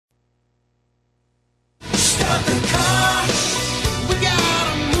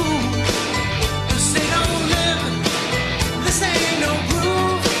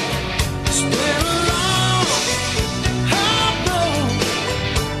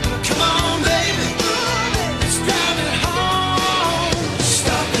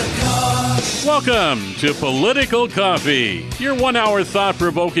Welcome to Political Coffee, your 1 hour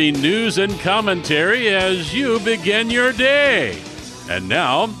thought-provoking news and commentary as you begin your day. And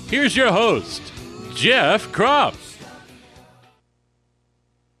now, here's your host, Jeff Kropp.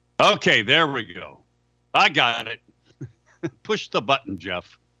 Okay, there we go. I got it. Push the button,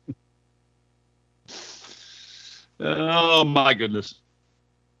 Jeff. Oh, my goodness.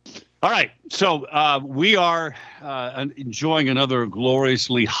 All right, so we are enjoying another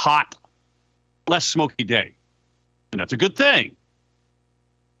gloriously hot, less smoky day, and that's a good thing.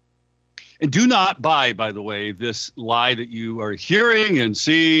 And do not buy, by the way, this lie that you are hearing and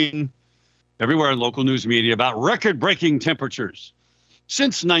seeing everywhere in local news media about record-breaking temperatures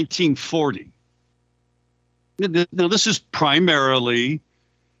since 1940. Now, this is primarily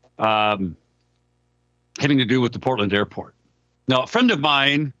having to do with the Portland airport. Now, a friend of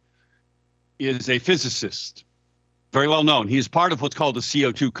mine is a physicist, very well known. He is part of what's called the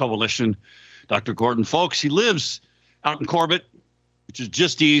CO2 Coalition. Dr. Gordon Folks, he lives out in Corbett, which is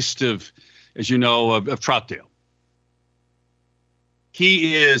just east of, as you know, of Troutdale.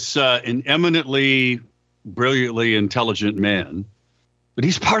 He is an eminently, brilliantly intelligent man, but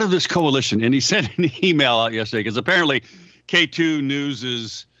he's part of this coalition. And he sent an email out yesterday because apparently K2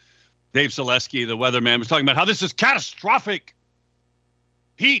 News' Dave Zaleski, the weatherman, was talking about how this is catastrophic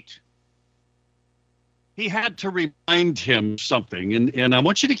heat. He had to remind him something, and I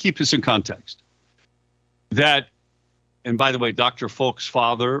want you to keep this in context. That, and by the way, Dr. Folk's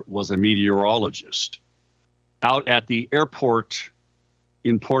father was a meteorologist out at the airport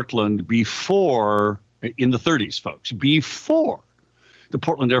in Portland before, in the 30s, folks, before the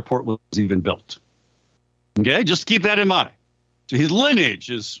Portland airport was even built. Okay, just keep that in mind. So his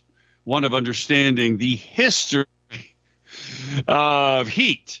lineage is one of understanding the history of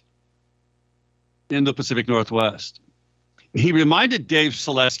heat in the Pacific Northwest. He reminded Dave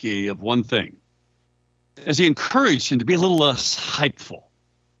Zaleski of one thing, as he encouraged him to be a little less hypeful.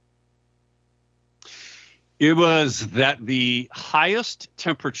 It was that the highest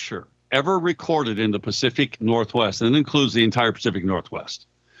temperature ever recorded in the Pacific Northwest, and it includes the entire Pacific Northwest,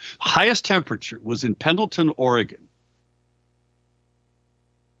 highest temperature was in Pendleton, Oregon,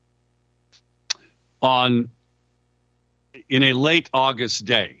 in a late August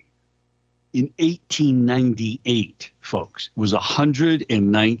day. In 1898, folks, it was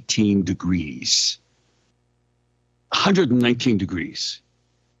 119 degrees. 119 degrees.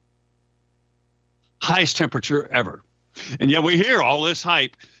 Highest temperature ever. And yet we hear all this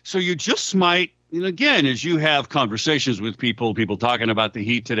hype. So you just might, and again, as you have conversations with people talking about the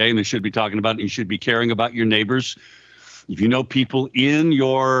heat today, and they should be talking about it, you should be caring about your neighbors. If you know people in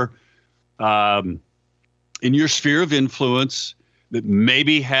your sphere of influence that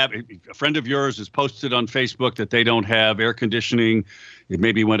maybe have, a friend of yours has posted on Facebook that they don't have air conditioning, it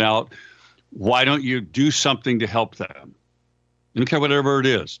maybe went out. Why don't you do something to help them? I don't care whatever it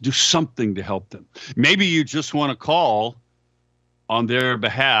is. Do something to help them. Maybe you just want to call on their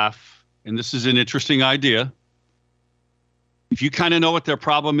behalf, and this is an interesting idea. If you kind of know what their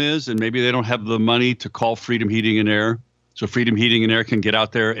problem is, and maybe they don't have the money to call Freedom Heating and Air, so Freedom Heating and Air can get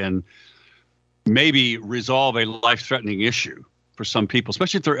out there and maybe resolve a life-threatening issue for some people,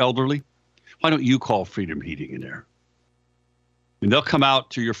 especially if they're elderly. Why don't you call Freedom Heating and Air? And they'll come out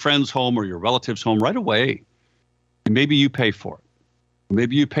to your friend's home or your relative's home right away. And maybe you pay for it.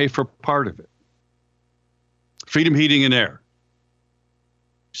 Maybe you pay for part of it. Freedom Heating and Air.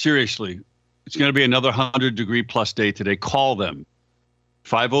 Seriously, it's going to be another 100-degree plus day today. Call them.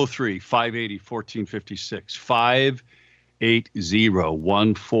 503-580-1456.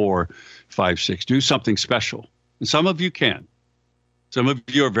 580-1456. Do something special. And some of you can. Some of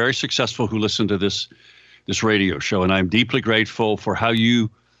you are very successful who listen to this radio show, and I'm deeply grateful for how you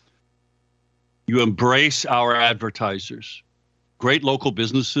embrace our advertisers. Great local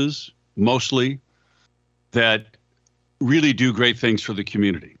businesses, mostly, that really do great things for the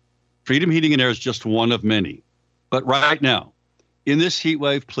community. Freedom Heating and Air is just one of many. But right now, in this heat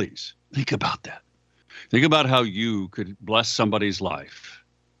wave, please, think about that. Think about how you could bless somebody's life.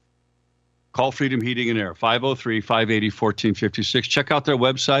 Call Freedom Heating and Air, 503-580-1456. Check out their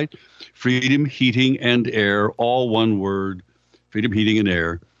website, Freedom Heating and Air, all one word,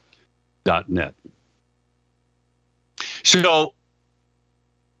 freedomheatingandair.net. So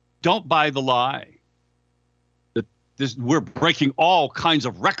don't buy the lie that we're breaking all kinds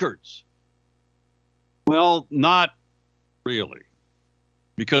of records. Well, not really,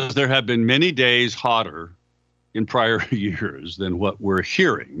 because there have been many days hotter in prior years than what we're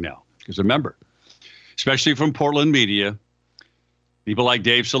hearing now. Because remember, especially from Portland media, People like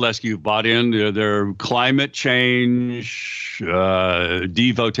Dave Selesky who bought into their climate change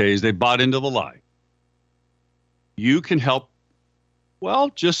devotees. They bought into the lie. You can help, well,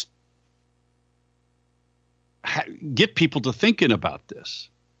 just get people to thinking about this.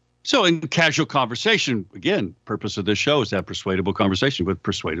 So in casual conversation, again, purpose of this show is to have persuadable conversation with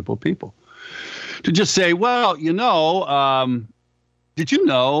persuadable people. To just say, well, did you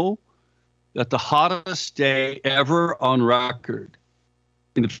know that the hottest day ever on record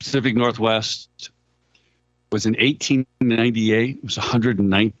in the Pacific Northwest was in 1898? It was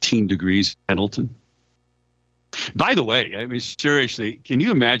 119 degrees in Pendleton. By the way, I mean, seriously, can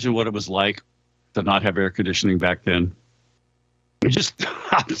you imagine what it was like to not have air conditioning back then? Just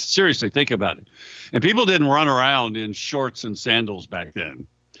seriously think about it. And people didn't run around in shorts and sandals back then.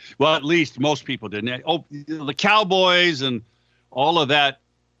 Well, at least most people didn't. Oh, the Cowboys and all of that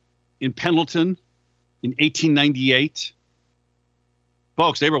in Pendleton in 1898.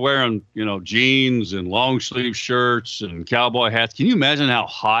 Folks, they were wearing, jeans and long sleeve shirts and cowboy hats. Can you imagine how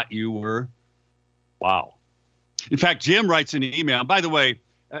hot you were? Wow. In fact, Jim writes in an email. And by the way,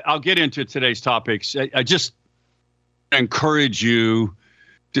 I'll get into today's topics. I just encourage you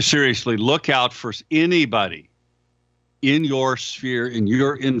to seriously look out for anybody in your sphere, in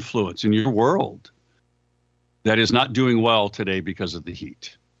your influence, in your world that is not doing well today because of the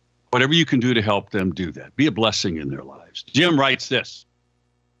heat. Whatever you can do to help them, do that. Be a blessing in their lives. Jim writes this,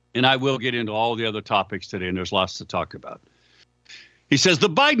 and I will get into all the other topics today, and there's lots to talk about. He says, the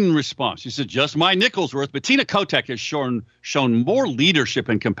Biden response, he said, just my nickel's worth, but Tina Kotek has shown more leadership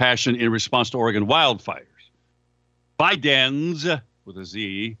and compassion in response to Oregon wildfires. Biden's, with a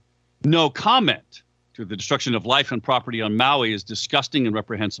Z, no comment to the destruction of life and property on Maui is disgusting and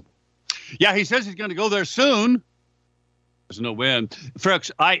reprehensible. Yeah, he says he's going to go there soon. There's no when.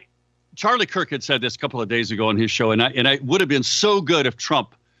 Folks, Charlie Kirk had said this a couple of days ago on his show, and I would have been so good if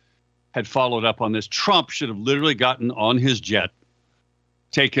Trump had followed up on this. Trump should have literally gotten on his jet,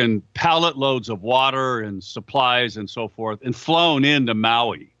 taken pallet loads of water and supplies and so forth, and flown into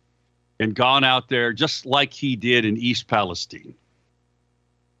Maui and gone out there just like he did in East Palestine.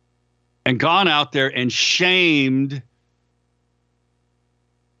 And gone out there and shamed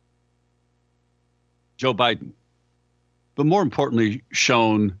Joe Biden. But more importantly,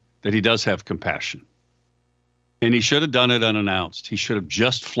 shown that he does have compassion. And he should have done it unannounced. He should have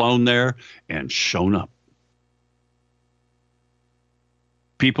just flown there and shown up.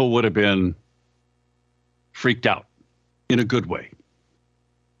 People would have been freaked out in a good way.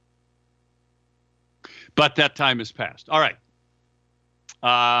 But that time has passed. All right.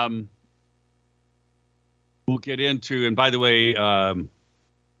 We'll get into, and by the way,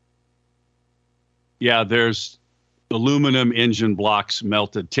 there's aluminum engine blocks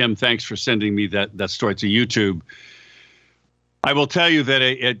melted. Tim, thanks for sending me that story to YouTube. I will tell you that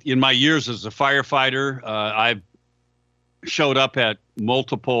in my years as a firefighter, I've showed up at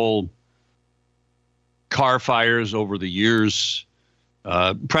multiple car fires over the years,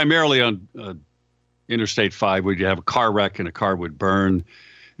 primarily on Interstate 5, where you have a car wreck and a car would burn.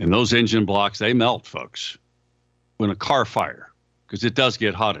 And those engine blocks, they melt, folks, when a car fire, because it does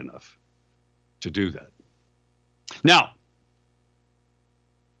get hot enough to do that. Now,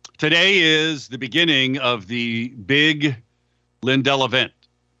 today is the beginning of the big Lindell event.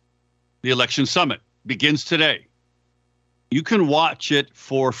 The election summit begins today. You can watch it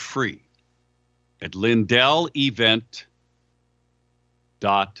for free at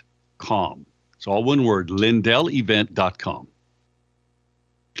lindellevent.com. It's all one word, lindellevent.com.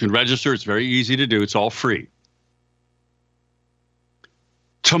 You can register. It's very easy to do. It's all free.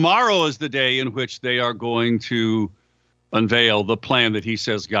 Tomorrow is the day in which they are going to unveil the plan that he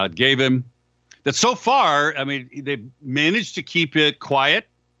says God gave him. That so far, I mean, they've managed to keep it quiet.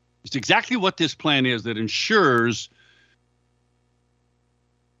 It's exactly what this plan is that ensures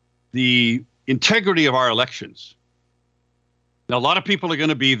the integrity of our elections. Now, a lot of people are going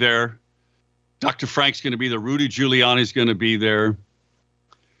to be there. Dr. Frank's going to be there. Rudy Giuliani's going to be there.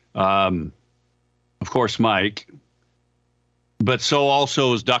 Of course, Mike. But so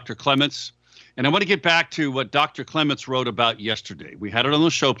also is Dr. Clements. And I want to get back to what Dr. Clements wrote about yesterday. We had it on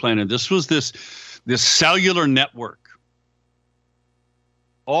the show plan, and this was this cellular network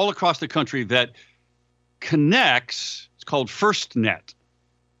all across the country that connects, it's called FirstNet.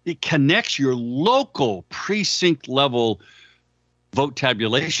 It connects your local precinct level vote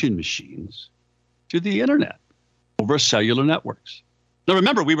tabulation machines to the internet over cellular networks. Now,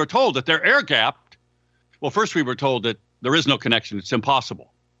 remember, we were told that they're air gapped. Well, first we were told that there is no connection. It's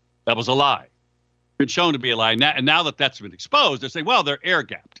impossible. That was a lie. Been shown to be a lie. And now that that's been exposed, they say, well, they're air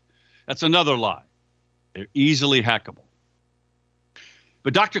gapped. That's another lie. They're easily hackable.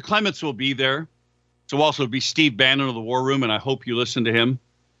 But Dr. Clements will be there. So also be Steve Bannon of the War Room, and I hope you listen to him.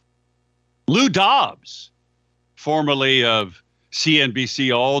 Lou Dobbs, formerly of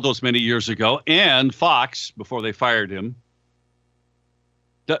CNBC all those many years ago, and Fox before they fired him.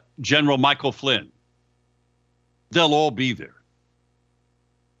 General Michael Flynn. They'll all be there.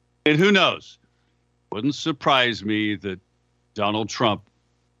 And who knows? Wouldn't surprise me that Donald Trump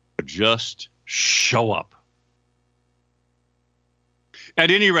would just show up.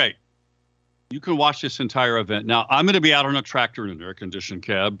 At any rate, you can watch this entire event. Now, I'm going to be out on a tractor in an air-conditioned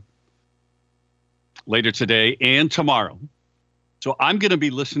cab later today and tomorrow. So I'm going to be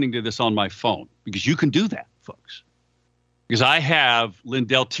listening to this on my phone because you can do that, folks. Because I have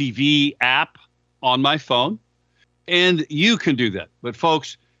Lindell TV app on my phone, and you can do that. But,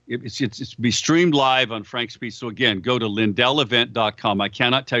 folks, it's be streamed live on Frank Speech. So, again, go to lindellevent.com. I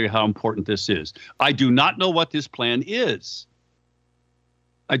cannot tell you how important this is. I do not know what this plan is.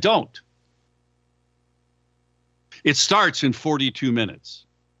 I don't. It starts in 42 minutes.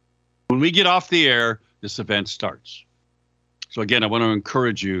 When we get off the air, this event starts. So again, I want to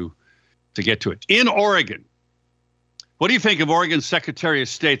encourage you to get to it. In Oregon, what do you think of Oregon's Secretary of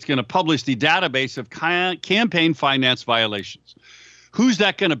State's going to publish the database of campaign finance violations? Who's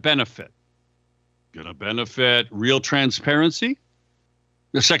that going to benefit? Going to benefit real transparency?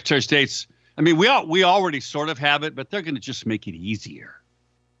 The Secretary of State's, I mean, we already sort of have it, but they're going to just make it easier.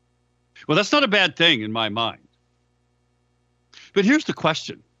 Well, that's not a bad thing in my mind. But here's the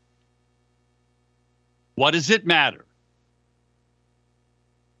question. What does it matter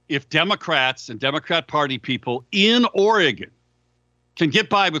if Democrats and Democrat Party people in Oregon can get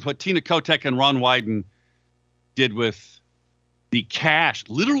by with what Tina Kotek and Ron Wyden did with the cash,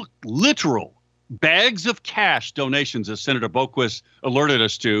 literal bags of cash donations, as Senator Boquist alerted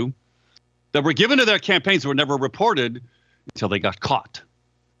us to, that were given to their campaigns that were never reported until they got caught.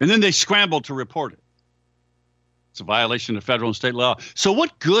 And then they scrambled to report it. It's a violation of federal and state law. So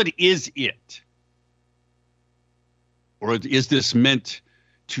what good is it? Or is this meant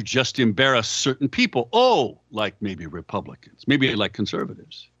to just embarrass certain people? Oh, like maybe Republicans, maybe like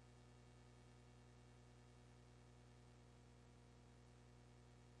conservatives.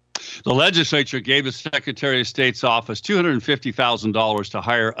 The legislature gave the Secretary of State's office $250,000 to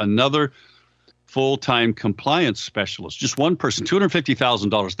hire another full-time compliance specialist. Just one person,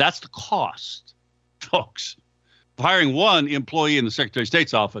 $250,000. That's the cost, folks. Hiring one employee in the Secretary of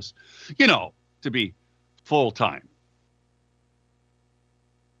State's office, to be full-time.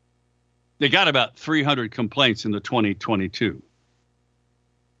 They got about 300 complaints in the 2022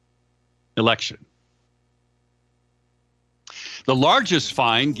 election. The largest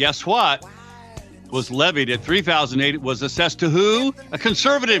fine, guess what, was levied at $3,008. It was assessed to who? A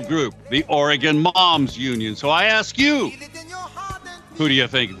conservative group, the Oregon Moms Union. So I ask you, who do you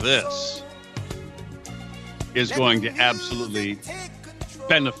think this is going to absolutely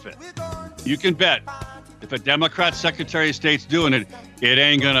benefit? You can bet if a Democrat Secretary of State's doing it, it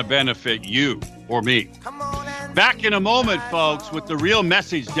ain't going to benefit you or me. Back in a moment, folks, with the real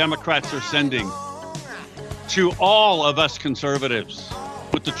message Democrats are sending to all of us conservatives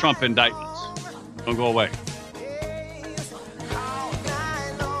with the Trump indictments. Don't go away.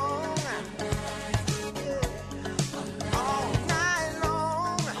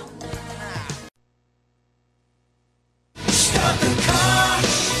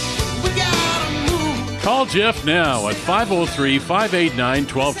 Call Jeff now at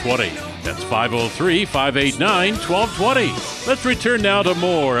 503-589-1220. That's 503-589-1220. Let's return now to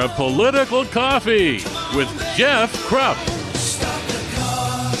more of Political Coffee with Jeff Krupp.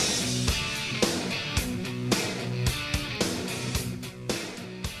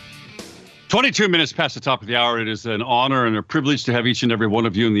 22 minutes past the top of the hour. It is an honor and a privilege to have each and every one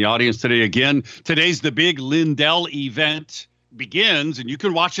of you in the audience today. Again, today's the big Lindell event begins, and you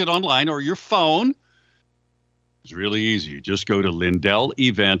can watch it online or your phone. It's really easy. Just go to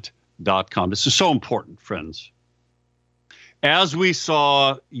lindellevent.com. This is so important, friends. As we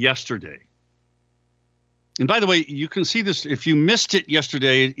saw yesterday, and by the way, you can see this. If you missed it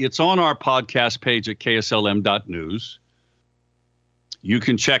yesterday, it's on our podcast page at kslm.news. You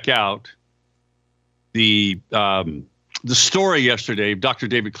can check out the story yesterday of Dr.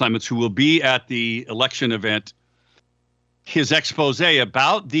 David Clements, who will be at the election event, his expose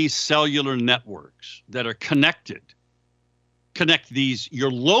about these cellular networks that are connect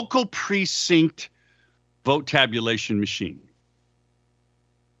your local precinct vote tabulation machine,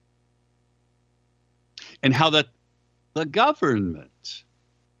 and how that the government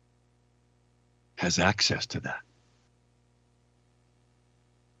has access to that.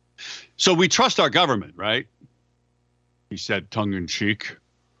 So we trust our government, right? he said tongue-in-cheek.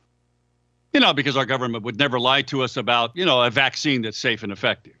 You know, because our government would never lie to us about, you know, a vaccine that's safe and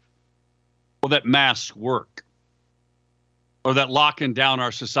effective, or that masks work, or that locking down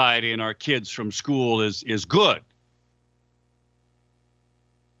our society and our kids from school is good,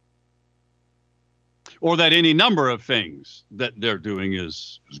 or that any number of things that they're doing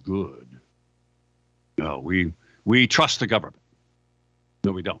is good. No, we trust the government.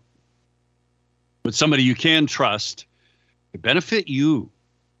 No, we don't. But somebody you can trust to benefit you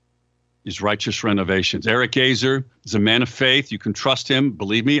is Righteous Renovations. Eric Azer is a man of faith. You can trust him.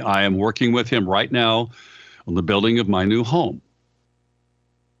 Believe me, I am working with him right now on the building of my new home.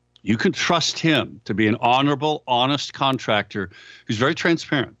 You can trust him to be an honorable, honest contractor who's very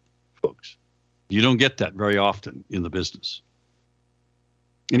transparent, folks. You don't get that very often in the business.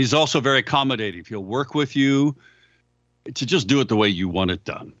 And he's also very accommodating. He'll work with you to just do it the way you want it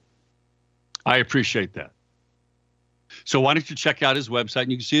done. I appreciate that. So why don't you check out his website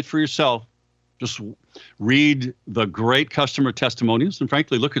and you can see it for yourself. Just read the great customer testimonials and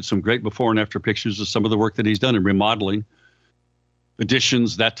frankly, look at some great before and after pictures of some of the work that he's done in remodeling,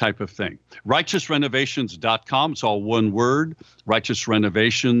 additions, that type of thing. RighteousRenovations.com. It's all one word,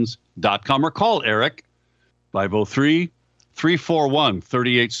 RighteousRenovations.com, or call Eric,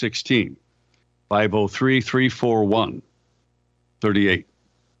 503-341-3816.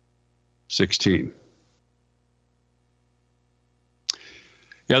 503-341-3816.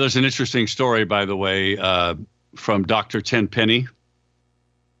 Yeah, there's an interesting story, by the way, from Dr. Tenpenny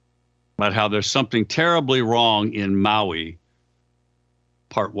about how there's something terribly wrong in Maui,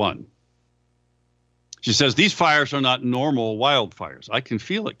 part 1. She says, these fires are not normal wildfires. I can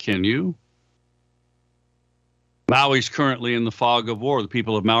feel it, can you? Maui's currently in the fog of war. The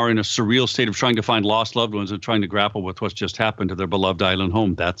people of Maui are in a surreal state of trying to find lost loved ones and trying to grapple with what's just happened to their beloved island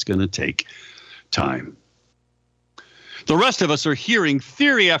home. That's going to take time. The rest of us are hearing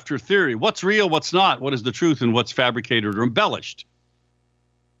theory after theory. What's real, what's not, what is the truth, and what's fabricated or embellished?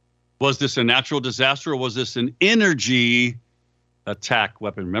 Was this a natural disaster or was this an energy attack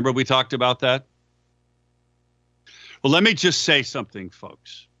weapon? Remember we talked about that? Well, let me just say something,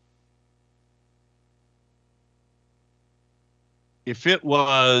 folks. If it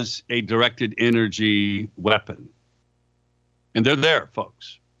was a directed energy weapon, and they're there,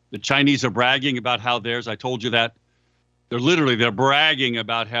 folks. The Chinese are bragging about how theirs, I told you that. They're bragging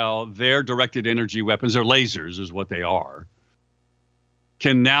about how their directed energy weapons, their lasers is what they are,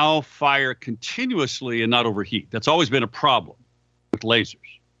 can now fire continuously and not overheat. That's always been a problem with lasers.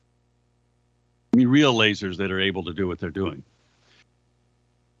 I mean, real lasers that are able to do what they're doing.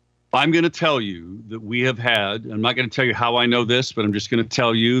 I'm going to tell you that we have had, I'm not going to tell you how I know this, but I'm just going to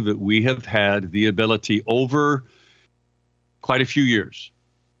tell you that we have had the ability over quite a few years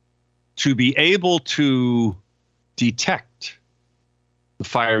to be able to detect the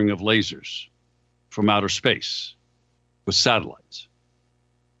firing of lasers from outer space with satellites.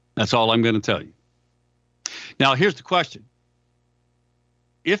 That's all I'm going to tell you. Now, here's the question.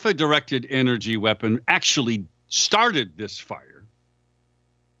 If a directed energy weapon actually started this fire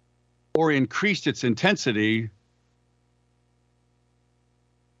or increased its intensity,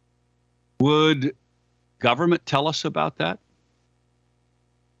 would government tell us about that?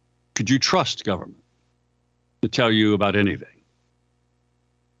 Could you trust government to tell you about anything?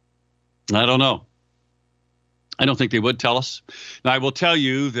 I don't know. I don't think they would tell us. Now, I will tell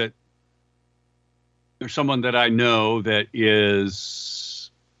you that there's someone that I know that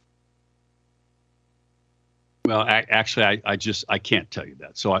is, well, actually, I can't tell you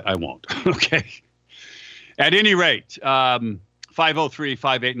that, so I won't. Okay. At any rate,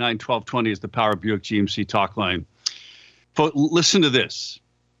 503-589-1220 is the Power Buick GMC talk line. Listen to this.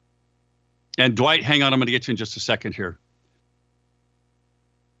 And Dwight, hang on, I'm going to get you in just a second here.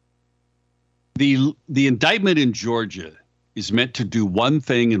 The indictment in Georgia is meant to do one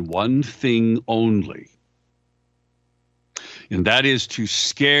thing and one thing only. And that is to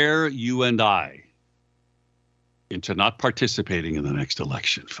scare you and I into not participating in the next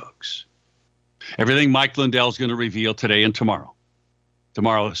election, folks. Everything Mike Lindell is going to reveal today and tomorrow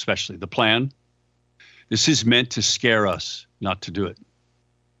especially, the plan, this is meant to scare us not to do it.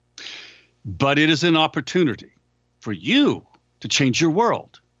 But it is an opportunity for you to change your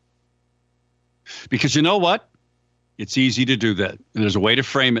world. Because you know what? It's easy to do that. And there's a way to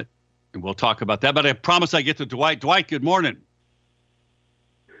frame it. And we'll talk about that. But I promise I get to Dwight. Dwight, good morning.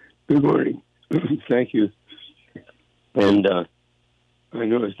 Good morning. Thank you. And I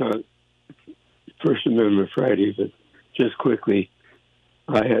know it's not First Amendment Friday, but just quickly,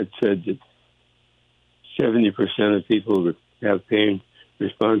 I had said that 70% of people that have pain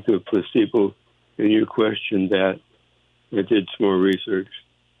respond to a placebo, and you questioned that. I did some more research.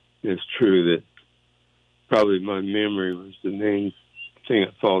 It's true that probably my memory was the main thing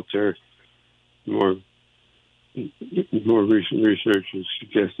at fault there. More recent research is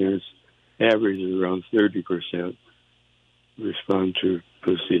suggesting it's average is around 30% respond to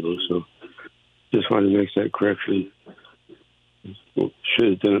placebo. So just wanted to make that correction. Well, should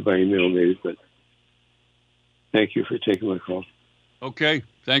have done it by email maybe, but thank you for taking my call. Okay.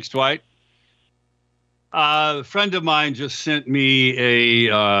 Thanks, Dwight. A friend of mine just sent me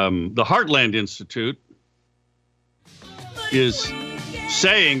the Heartland Institute is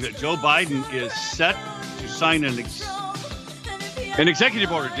saying that Joe Biden is set to sign an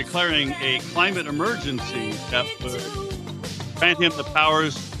executive order declaring a climate emergency that would grant him the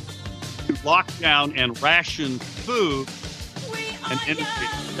powers to lock down and ration food and energy.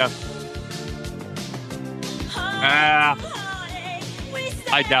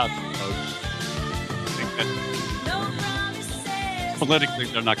 I doubt it, folks. I think that politically,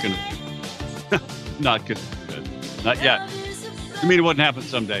 they're not going to not going to do it. Not yet. I mean, it wouldn't happen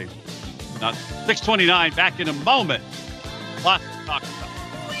someday. Not 6:29. Back in a moment. Lots to talk about.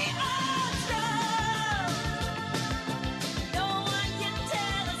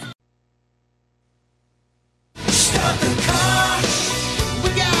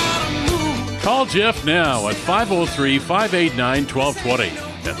 Call Jeff now at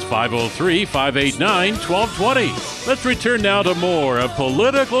 503-589-1220. That's 503-589-1220. Let's return now to more of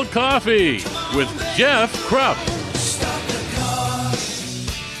Political Coffee with Jeff Krupp.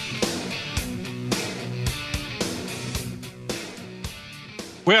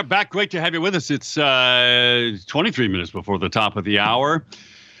 We're back. Great to have you with us. It's 23 minutes before the top of the hour.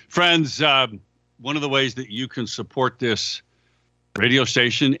 Friends, one of the ways that you can support this radio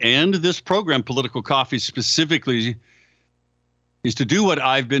station and this program, Political Coffee specifically, is to do what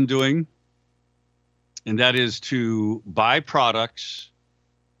I've been doing, and that is to buy products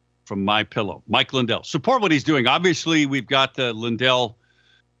from MyPillow. Mike Lindell. Support what he's doing. Obviously, we've got the Lindell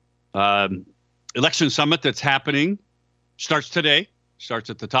Election Summit that's happening. Starts today. Starts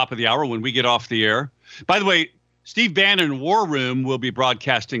at the top of the hour when we get off the air. By the way, Steve Bannon War Room will be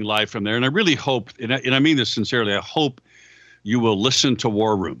broadcasting live from there, and I really hope, and I mean this sincerely, I hope you will listen to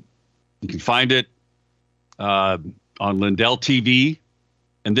War Room. You can find it on Lindell TV,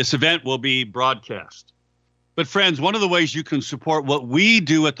 and this event will be broadcast. But friends, one of the ways you can support what we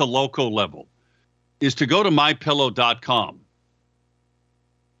do at the local level is to go to mypillow.com.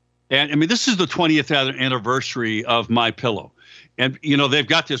 And I mean, this is the 20th anniversary of MyPillow. And, you know, they've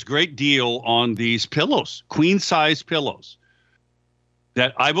got this great deal on these pillows, queen size pillows,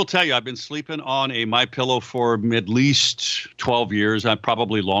 that I will tell you, I've been sleeping on a MyPillow for at least 12 years,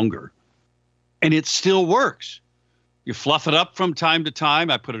 probably longer. And it still works. You fluff it up from time to time.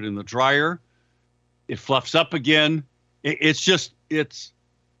 I put it in the dryer. It fluffs up again. They're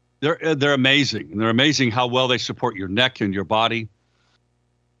amazing. And they're amazing how well they support your neck and your body.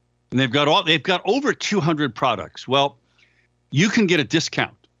 And they've got over 200 products. Well, you can get a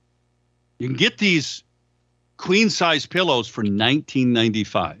discount. You can get these queen size pillows for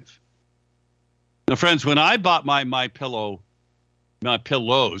 $19.95. Now, friends, when I bought my pillows,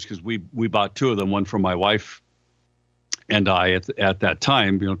 because we bought two of them, one for my wife and I at that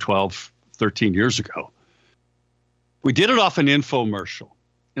time, 12, 13 years ago. We did it off an infomercial,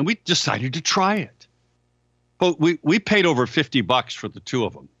 and we decided to try it. But we paid over $50 for the two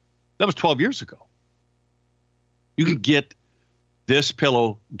of them. That was 12 years ago. You can get this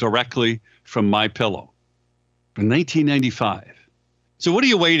pillow directly from MyPillow for $19.95. So what are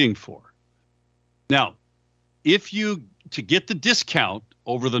you waiting for? Now, to get the discount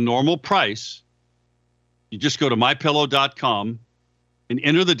over the normal price, you just go to mypillow.com and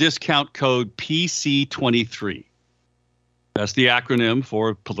enter the discount code PC23. That's the acronym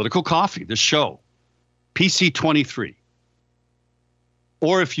for Political Coffee, the show, PC23.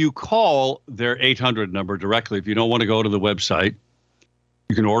 Or if you call their 800 number directly, if you don't want to go to the website,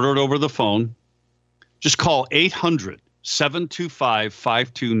 you can order it over the phone. Just call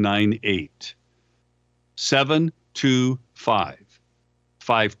 800-725-5298.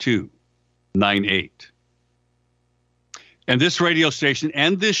 725-5298. And this radio station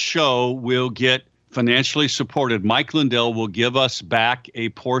and this show will get financially supported. Mike Lindell will give us back a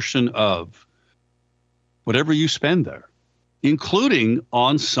portion of whatever you spend there, including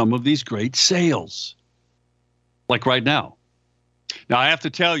on some of these great sales, like right now. Now, I have to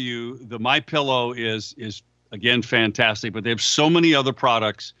tell you, the MyPillow is again, fantastic, but they have so many other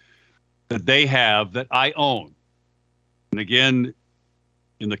products that they have that I own. And again,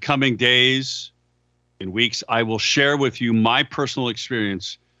 in the coming days and weeks, I will share with you my personal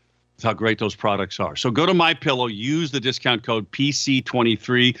experience That's how great those products are. So go to MyPillow, use the discount code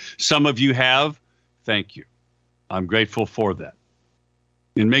PC23. Some of you have. Thank you. I'm grateful for that.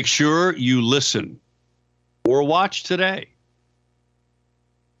 And make sure you listen or watch today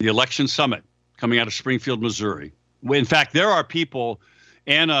the election summit coming out of Springfield, Missouri. In fact, there are people,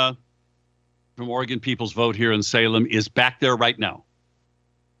 Anna from Oregon People's Vote here in Salem is back there right now,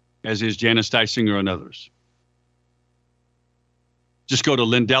 as is Janice Dysinger and others. Just go to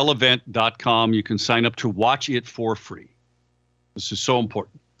lindellevent.com. You can sign up to watch it for free. This is so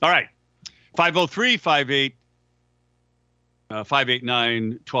important. All right.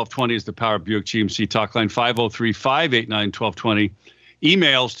 503-589-1220 is the Power Buick GMC talk line. 503-589-1220.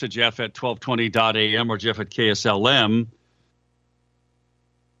 Emails to Jeff at 1220.am or Jeff at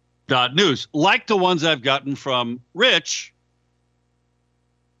KSLM.news. Like the ones I've gotten from Rich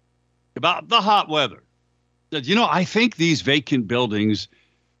about the hot weather. I think these vacant buildings,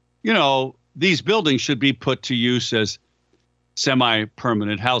 these buildings should be put to use as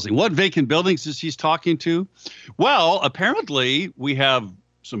semi-permanent housing. What vacant buildings is he talking to? Well, apparently we have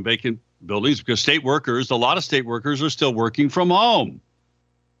some vacant buildings because a lot of state workers are still working from home.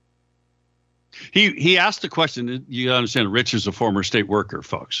 He asked the question, you understand, Rich is a former state worker,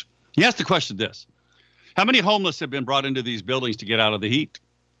 folks. He asked the question this: how many homeless have been brought into these buildings to get out of the heat?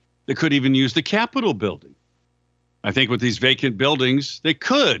 They could even use the Capitol building. I think with these vacant buildings, they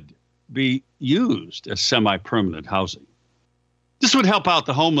could be used as semi-permanent housing. This would help out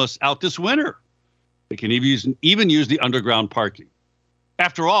the homeless out this winter. They can even use the underground parking.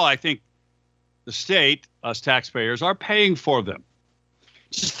 After all, I think the state, us taxpayers, are paying for them.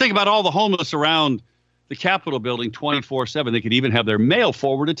 Just think about all the homeless around the Capitol building 24/7. They could even have their mail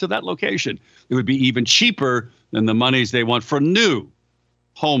forwarded to that location. It would be even cheaper than the monies they want for new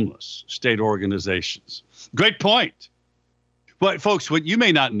homeless state organizations. Great point. But folks, what you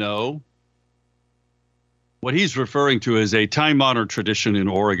may not know, what he's referring to is a time-honored tradition in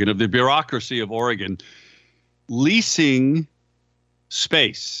Oregon, of the bureaucracy of Oregon, leasing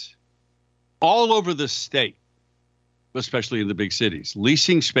space all over the state, especially in the big cities,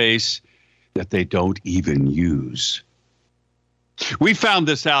 leasing space that they don't even use. We found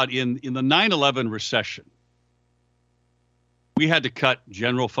this out in the 9/11 recession. We had to cut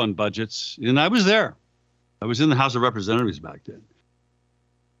general fund budgets, and I was there. I was in the House of Representatives back then.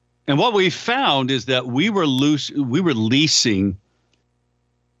 And what we found is that we were leasing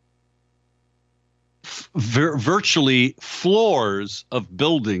virtually floors of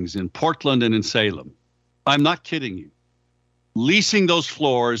buildings in Portland and in Salem. I'm not kidding you. Leasing those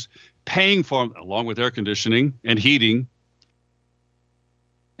floors, paying for them, along with air conditioning and heating,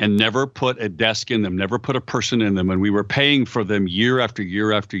 and never put a desk in them, never put a person in them, and we were paying for them year after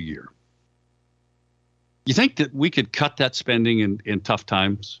year after year. You think that we could cut that spending in tough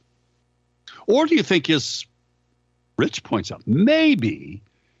times? Or do you think, as Rich points out, maybe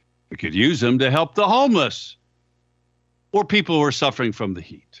we could use them to help the homeless or people who are suffering from the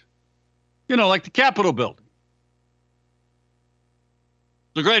heat? Like the Capitol building.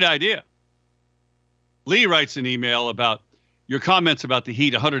 It's a great idea. Lee writes an email about your comments about the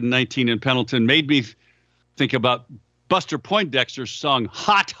heat. 119 in Pendleton made me think about Buster Poindexter's song,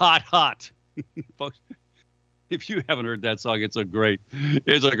 Hot, Hot, Hot. Folks, if you haven't heard that song, it's a great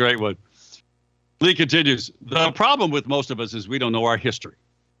one. Lee continues, the problem with most of us is we don't know our history.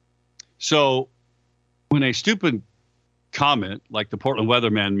 So when a stupid comment like the Portland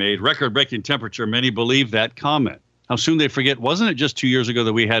weatherman made, record-breaking temperature, many believe that comment. How soon they forget, wasn't it just 2 years ago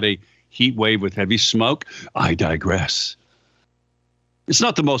that we had a heat wave with heavy smoke? I digress. It's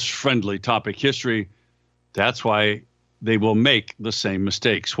not the most friendly topic, history. That's why they will make the same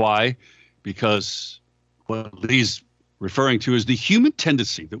mistakes. Why? Because what Lee's referring to is the human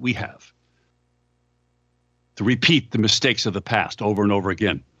tendency that we have to repeat the mistakes of the past over and over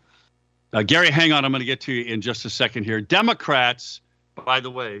again. Gary, hang on. I'm going to get to you in just a second here. Democrats, by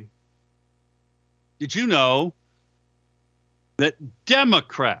the way, did you know that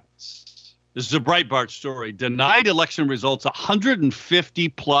Democrats, this is a Breitbart story, denied election results 150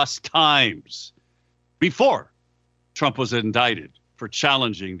 plus times before Trump was indicted for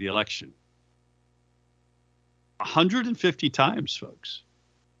challenging the election? 150 times, folks.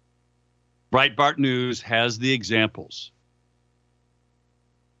 Breitbart News has the examples,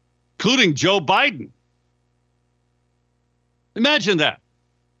 including Joe Biden. Imagine that.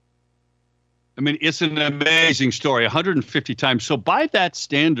 I mean, it's an amazing story, 150 times. So by that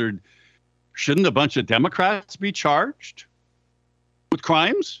standard, shouldn't a bunch of Democrats be charged with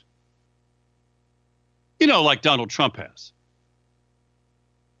crimes? Like Donald Trump has.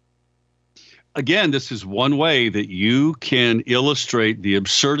 again, this is one way that you can illustrate the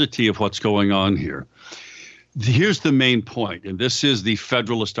absurdity of what's going on here. Here's the main point, and this is the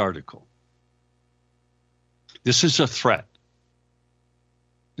Federalist article. This is a threat.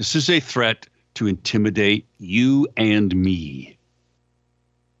 This is a threat to intimidate you and me.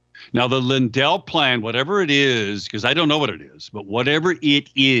 Now, the Lindell plan, whatever it is, because I don't know what it is, but whatever it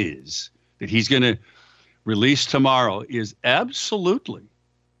is that he's going to release tomorrow is absolutely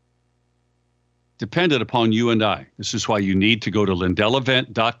dependent upon you and I. This is why you need to go to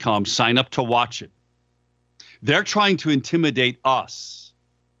lindellevent.com, sign up to watch it. They're trying to intimidate us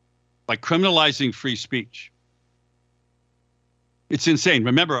by criminalizing free speech. It's insane.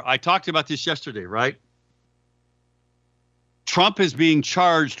 Remember, I talked about this yesterday, right? Trump is being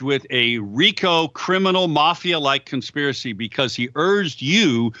charged with a RICO criminal mafia-like conspiracy because he urged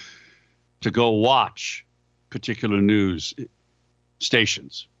you to go watch particular news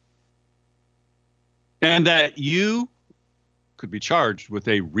stations. And that you could be charged with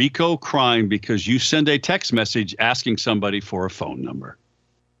a RICO crime because you send a text message asking somebody for a phone number.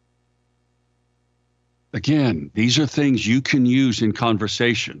 Again, these are things you can use in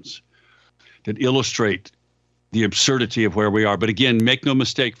conversations that illustrate the absurdity of where we are. But again, make no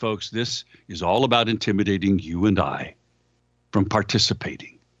mistake, folks, this is all about intimidating you and I from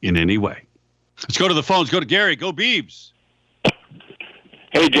participating in any way. Let's go to the phones. Go to Gary. Go Beebs.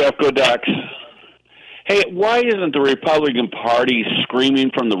 Hey, Jeff. Go Ducks. Hey, why isn't the Republican Party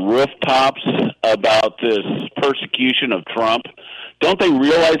screaming from the rooftops about this persecution of Trump? Don't they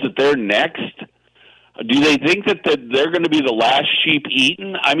realize that they're next? Do they think that they're going to be the last sheep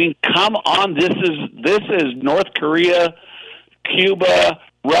eaten? I mean, come on. This is North Korea, Cuba,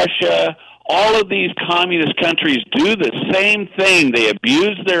 Russia. All of these communist countries do the same thing. They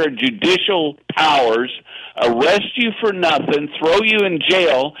abuse their judicial powers, arrest you for nothing, throw you in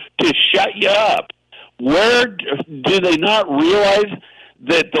jail to shut you up. Where do they not realize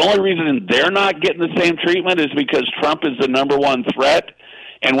that the only reason they're not getting the same treatment is because Trump is the number one threat?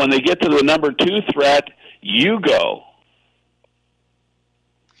 And when they get to the number two threat, you go.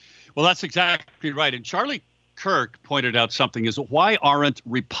 Well, that's exactly right. And Charlie Kirk pointed out something is why aren't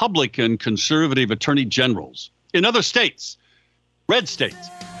Republican conservative attorney generals in other states, red states,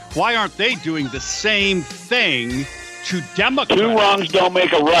 why aren't they doing the same thing to Democrats? Two wrongs don't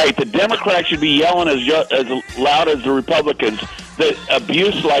make a right. The Democrats should be yelling as loud as the Republicans that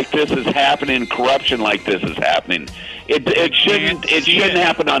abuse like this is happening, corruption like this is happening. It shouldn't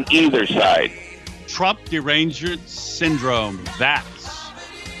happen on either side. Trump derangement syndrome. That's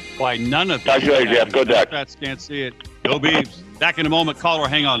why none of Talk to you later, Jeff. Go Duck. Democrats can't see it. Go Beavs. Back in a moment. Caller,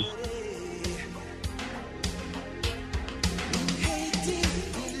 hang on.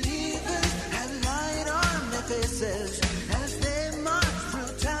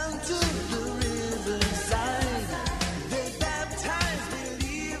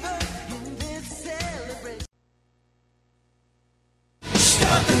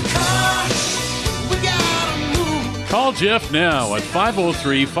 Call Jeff now at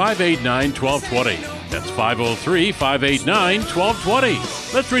 503-589-1220. That's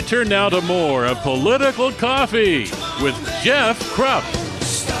 503-589-1220. Let's return now to more of Political Coffee with Jeff Krupp.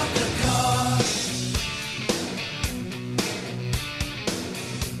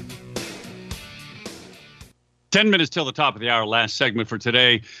 Ten minutes till the top of the hour, last segment for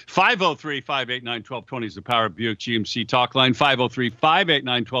today. 503-589-1220 is the Power Buick GMC talk line.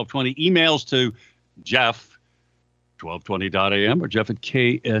 503-589-1220. Emails to Jeff, 1220.am or Jeff at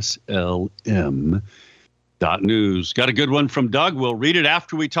KSLM.news. Got a good one from Doug. We'll read it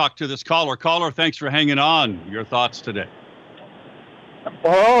after we talk to this caller. Caller, thanks for hanging on. Your thoughts today.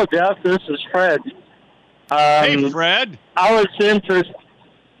 Hello, Jeff. This is Fred. Hey, Fred. I was interested.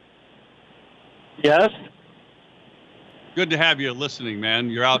 Yes? Good to have you listening, man.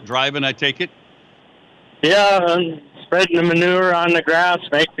 You're out driving, I take it? Yeah, I'm spreading the manure on the grass,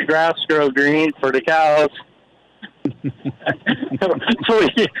 make the grass grow green for the cows. So we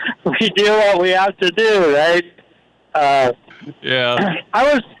do what we have to do, right? Yeah.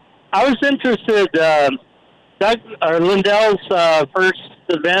 I was interested. Lindell's first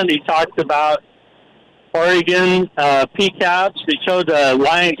event, he talked about Oregon PCAPs. He showed a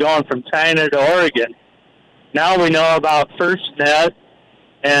line going from China to Oregon. Now we know about FirstNet,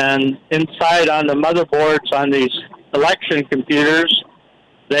 and inside on the motherboards on these election computers,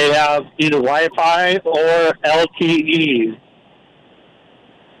 they have either Wi-Fi or LTE.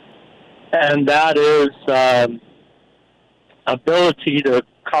 And that is ability to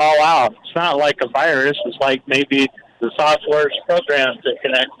call out. It's not like a virus. It's like maybe the software's programmed to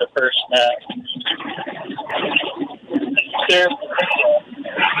connect to FirstNet.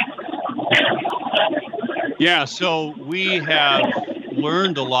 Yeah, so we have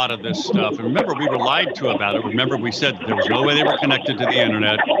learned a lot of this stuff. And remember, we were lied to about it. Remember, we said there was no way they were connected to the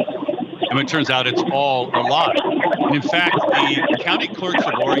internet. And it turns out it's all a lie. And in fact, the county clerks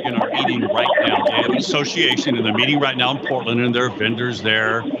of Oregon are meeting right now. They have an association, and they're meeting right now in Portland, and there are vendors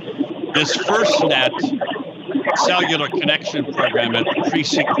there. This FirstNet cellular connection program at the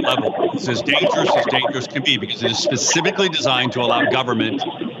precinct level is as dangerous can be, because it is specifically designed to allow government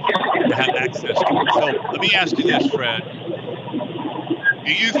to have access to it. So let me ask you this, Fred.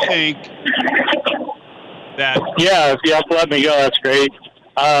 Do you think that... Yeah, if you have to let me go, that's great.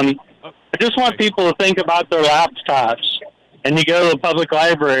 I just want people to think about their laptops. And you go to a public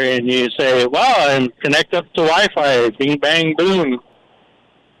library and you say, well, and connect up to Wi-Fi, bing, bang, boom.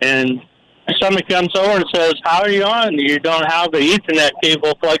 And somebody comes over and says, how are you on? You don't have the Ethernet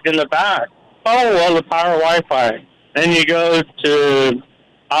cable plugged in the back. Oh, well, the power Wi-Fi. Then you go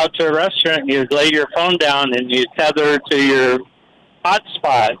out to a restaurant and you lay your phone down and you tether to your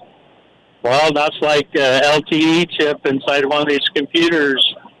hotspot. Well, that's like a LTE chip inside one of these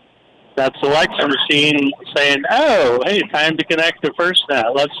computers. That's the Alexa machine saying, oh, hey, time to connect to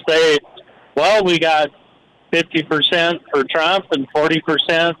FirstNet. Let's say, well, we got 50% for Trump and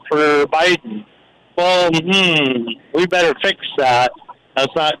 40% for Biden. Well, we better fix that.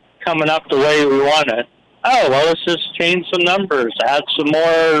 That's not coming up the way we want it. Oh, well, let's just change some numbers, add some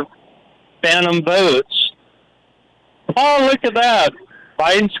more phantom votes. Oh, look at that.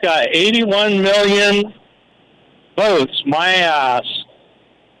 Biden's got 81 million votes. My ass.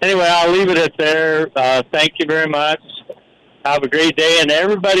 Anyway, I'll leave it at there. Thank you very much. Have a great day. And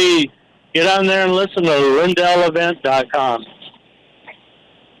everybody, get on there and listen to LindellEvent.com.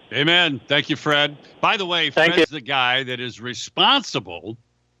 Amen. Thank you, Fred. By the way, Fred's the guy that is responsible for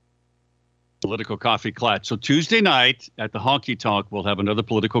Political Coffee Klatch. So Tuesday night at the Honky Tonk, we'll have another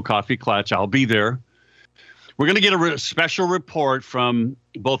Political Coffee Klatch. I'll be there. We're going to get a special report from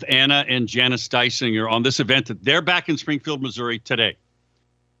both Anna and Janice Dysinger on this event. They're back in Springfield, Missouri today.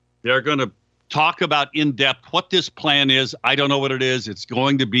 They're going to talk about in depth what this plan is. I don't know what it is. It's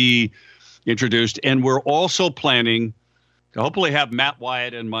going to be introduced. And we're also planning to hopefully have Matt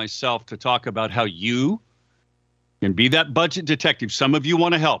Wyatt and myself to talk about how you can be that budget detective. Some of you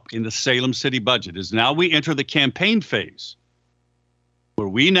want to help in the Salem City budget. As now we enter the campaign phase, where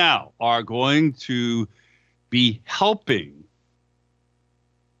we now are going to be helping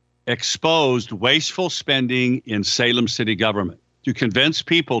expose wasteful spending in Salem City government, to convince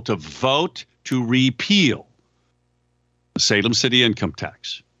people to vote to repeal the Salem City income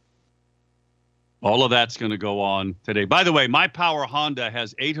tax. All of that's going to go on today. By the way, My Power Honda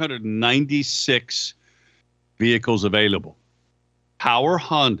has 896 vehicles available. Power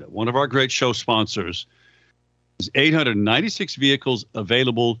Honda, one of our great show sponsors, is 896 vehicles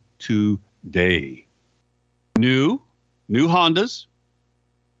available today. New Hondas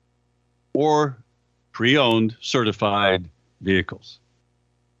or pre-owned certified vehicles.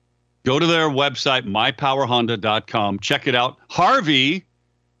 Go to their website, mypowerhonda.com. Check it out. Harvey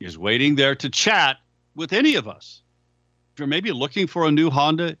is waiting there to chat with any of us. If you're maybe looking for a new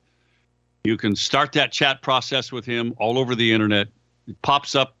Honda, you can start that chat process with him all over the internet. It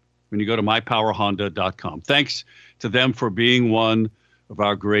pops up when you go to mypowerhonda.com. Thanks to them for being one of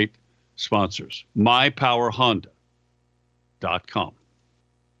our great sponsors. mypowerhonda.com.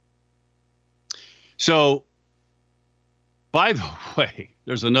 So, by the way,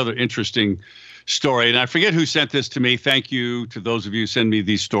 there's another interesting story, and I forget who sent this to me. Thank you to those of you who send me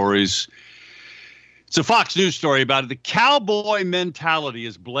these stories. It's a Fox News story about it. The cowboy mentality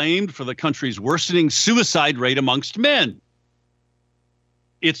is blamed for the country's worsening suicide rate amongst men.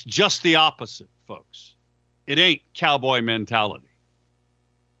 It's just the opposite, folks. It ain't cowboy mentality.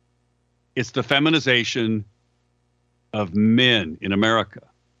 It's the feminization of men in America.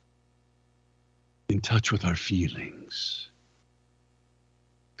 In touch with our feelings.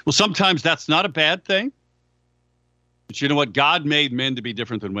 Well, sometimes that's not a bad thing. But you know what? God made men to be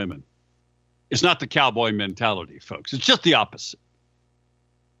different than women. It's not the cowboy mentality, folks. It's just the opposite.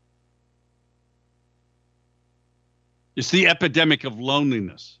 It's the epidemic of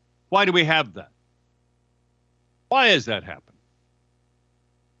loneliness. Why do we have that? Why has that happened?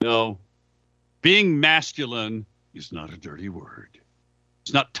 No, being masculine is not a dirty word.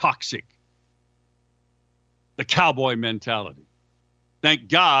 It's not toxic. The cowboy mentality. Thank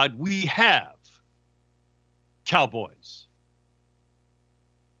God we have cowboys.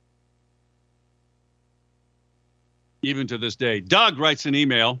 Even to this day. Doug writes an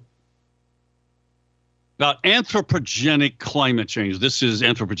email about anthropogenic climate change. This is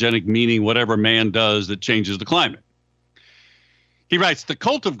anthropogenic, meaning whatever man does that changes the climate. He writes, the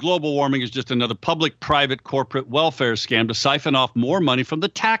cult of global warming is just another public-private corporate welfare scam to siphon off more money from the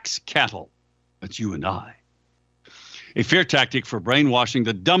tax cattle. That's you and I. A fear tactic for brainwashing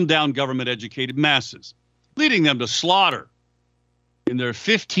the dumbed-down government-educated masses, leading them to slaughter in their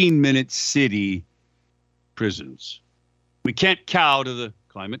 15-minute city prisons. We can't cow to the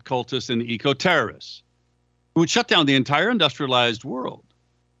climate cultists and the eco-terrorists who would shut down the entire industrialized world,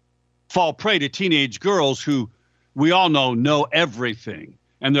 fall prey to teenage girls who we all know everything,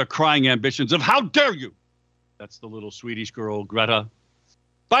 and their crying ambitions of, how dare you? That's the little Swedish girl, Greta.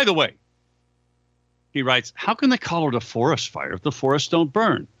 By the way, he writes, how can they call it a forest fire if the forests don't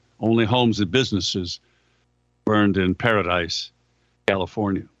burn? Only homes and businesses burned in Paradise,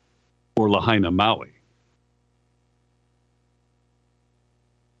 California, or Lahaina, Maui.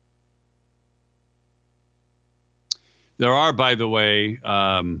 There are, by the way,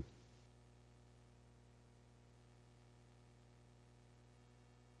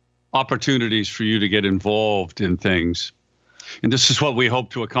 opportunities for you to get involved in things. And this is what we hope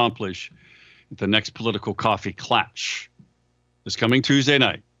to accomplish at the next political coffee clash this coming Tuesday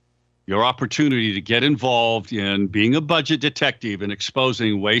night. Your opportunity to get involved in being a budget detective and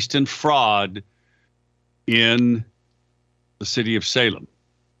exposing waste and fraud in the city of Salem.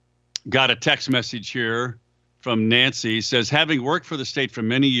 Got a text message here from Nancy. Says, having worked for the state for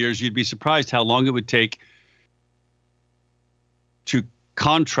many years, you'd be surprised how long it would take to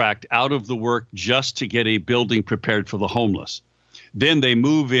contract out of the work just to get a building prepared for the homeless. Then they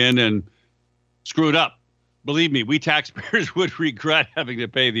move in and screw it up. Believe me, we taxpayers would regret having to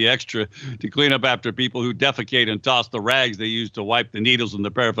pay the extra to clean up after people who defecate and toss the rags they use to wipe the needles and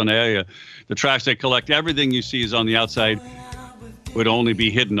the paraphernalia. The trash they collect, everything you see is on the outside, would only be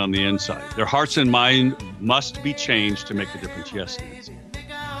hidden on the inside. Their hearts and mind must be changed to make a difference. Yes, Nancy.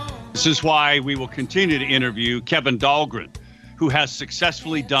 This is why we will continue to interview Kevin Dahlgren, who has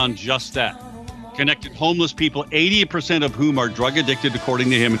successfully done just that. Connected homeless people, 80% of whom are drug addicted,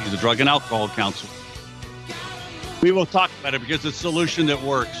 according to him. He's a drug and alcohol counselor. We will talk about it because it's a solution that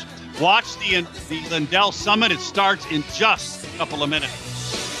works. Watch the Lindell Summit. It starts in just a couple of minutes.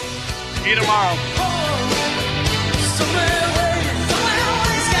 See you tomorrow.